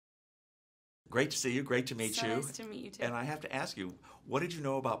Great to see you. Great to meet So you. nice to meet you too. And I have to ask you, what did you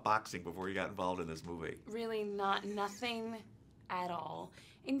know about boxing before you got involved in this movie? Really nothing at all.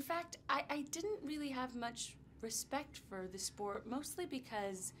 In fact, I didn't really have much respect for the sport, mostly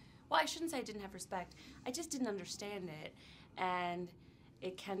because, well, I shouldn't say I didn't have respect. I just didn't understand it. And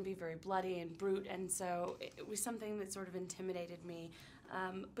it can be very bloody and brute, and so it was something that sort of intimidated me.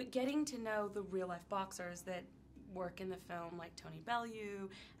 But getting to know the real-life boxers that work in the film, like Tony Bellew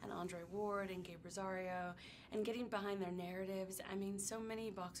and Andre Ward and Gabe Rosario, and getting behind their narratives. I mean, so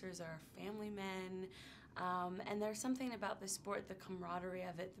many boxers are family men, and there's something about the sport, the camaraderie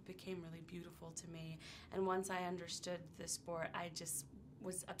of it, that became really beautiful to me. And once I understood the sport, I just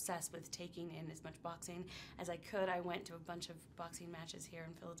was obsessed with taking in as much boxing as I could. I went to a bunch of boxing matches here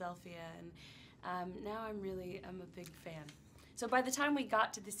in Philadelphia, and now I'm a big fan. So by the time we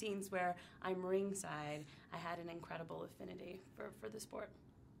got to the scenes where I'm ringside, I had an incredible affinity for the sport.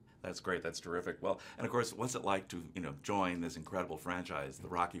 That's great. That's terrific. Well, and of course, what's it like to, join this incredible franchise, the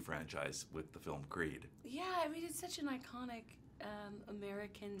Rocky franchise, with the film Creed? Yeah, I mean, it's such an iconic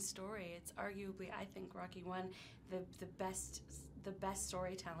American story. It's arguably, I think, Rocky I, the best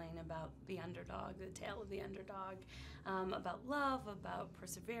storytelling about the underdog, the tale of the underdog, about love, about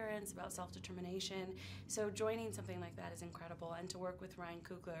perseverance, about self-determination. So joining something like that is incredible, and to work with Ryan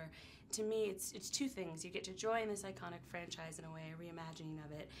Coogler, to me, it's two things. You get to join this iconic franchise in a way, a reimagining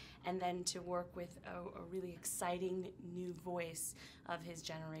of it, and then to work with a really exciting new voice of his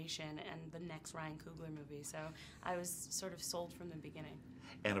generation and the next Ryan Coogler movie. So I was sort of sold from the beginning.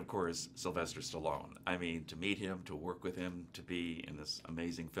 And of course, Sylvester Stallone. I mean, to meet him, to work with him, to be in this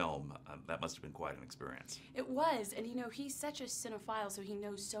amazing film, that must have been quite an experience. It was, and he's such a cinephile, so he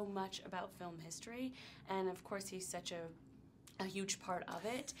knows so much about film history, and of course he's such a huge part of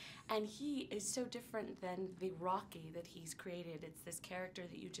it, and he is so different than the Rocky that he's created. It's this character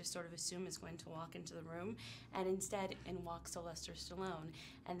that you just sort of assume is going to walk into the room, and instead in walks Sylvester Stallone,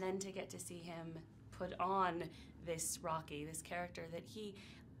 and then to get to see him put on this Rocky, this character that he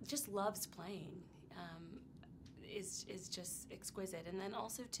just loves playing, is just exquisite. And then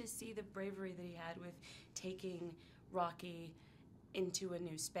also to see the bravery that he had with taking Rocky into a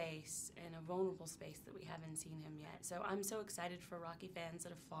new space, and a vulnerable space that we haven't seen him yet. So I'm so excited for Rocky fans that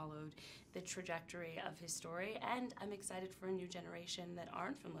have followed the trajectory of his story, and I'm excited for a new generation that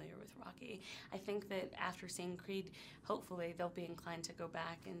aren't familiar with Rocky. I think that after seeing Creed, hopefully they'll be inclined to go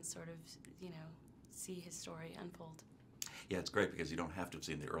back and sort of, see his story unfold. Yeah, it's great because you don't have to have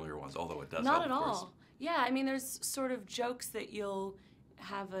seen the earlier ones, although it does Not help, at of course. all. Yeah, I mean, there's sort of jokes that you'll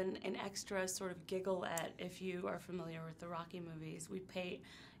have an extra sort of giggle at if you are familiar with the Rocky movies. We pay,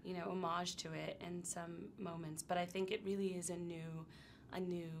 homage to it in some moments, but I think it really is a new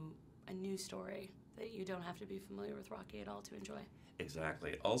story that you don't have to be familiar with Rocky at all to enjoy.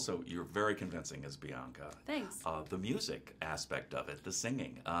 Exactly. Also, you're very convincing as Bianca. Thanks. The music aspect of it, the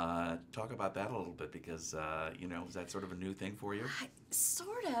singing. Talk about that a little bit because, is that sort of a new thing for you?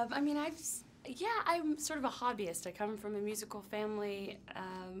 Sort of. I mean, I'm sort of a hobbyist. I come from a musical family.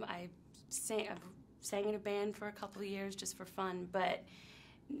 I sang in a band for a couple of years just for fun, but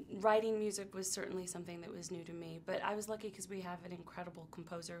writing music was certainly something that was new to me. But I was lucky because we have an incredible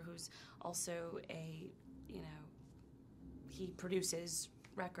composer who's also he produces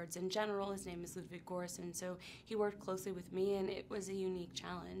records in general. His name is Ludwig Göransson, so he worked closely with me, and it was a unique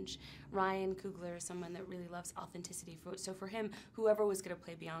challenge. Ryan Coogler is someone that really loves authenticity, so for him, whoever was going to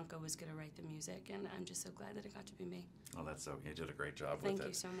play Bianca was going to write the music, and I'm just so glad that it got to be me. Oh, that's so, you did a great job with it. Thank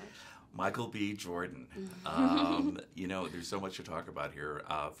you so much. Michael B. Jordan. There's so much to talk about here.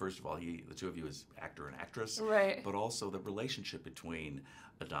 First of all, the two of you as actor and actress, right? But also the relationship between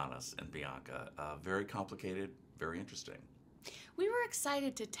Adonis and Bianca. Very complicated, very interesting. We were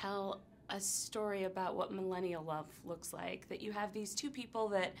excited to tell a story about what millennial love looks like, that you have these two people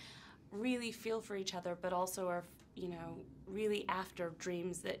that really feel for each other, but also are, really after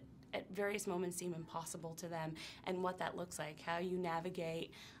dreams that at various moments seem impossible to them, and what that looks like, how you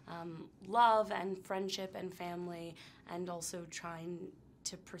navigate love and friendship and family, and also trying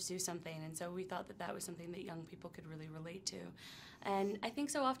to pursue something. And so we thought that that was something that young people could really relate to. And I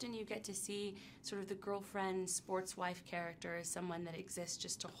think so often you get to see sort of the girlfriend, sports wife character as someone that exists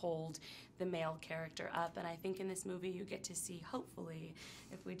just to hold the male character up. And I think in this movie you get to see, hopefully,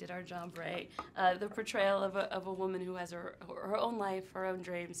 if we did our job right, the portrayal of a woman who has her own life, her own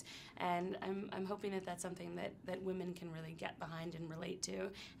dreams. And I'm hoping that that's something that women can really get behind and relate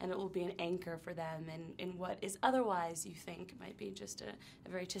to. And it will be an anchor for them in what is otherwise, you think, might be just a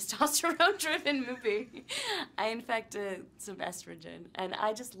very testosterone-driven movie. In fact, Sylvester estrogen. And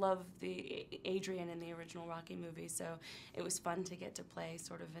I just love the Adrian in the original Rocky movie, so it was fun to get to play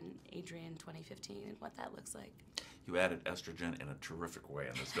sort of an Adrian 2015 and what that looks like. You added estrogen in a terrific way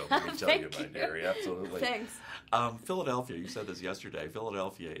in this film, let me tell you, my dearie. Absolutely. Thanks. Philadelphia, you said this yesterday.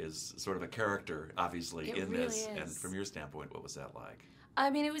 Philadelphia is sort of a character, obviously, in really this. is. And from your standpoint, what was that like? I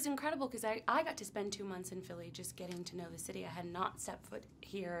mean, it was incredible because I got to spend 2 months in Philly just getting to know the city. I had not stepped foot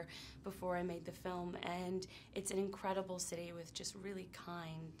here before I made the film, and it's an incredible city with just really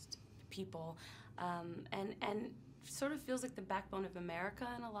kind people, and sort of feels like the backbone of America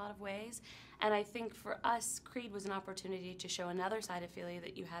in a lot of ways. And I think for us, Creed was an opportunity to show another side of Philly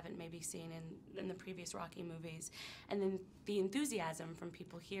that you haven't maybe seen in the previous Rocky movies. And then the enthusiasm from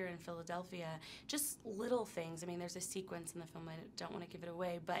people here in Philadelphia, just little things. I mean, there's a sequence in the film, I don't want to give it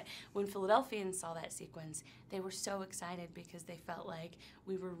away, but when Philadelphians saw that sequence, they were so excited because they felt like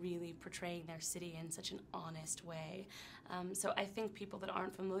we were really portraying their city in such an honest way. So I think people that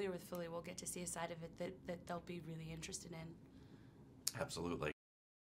aren't familiar with Philly will get to see a side of it that they'll be really interested in. Absolutely.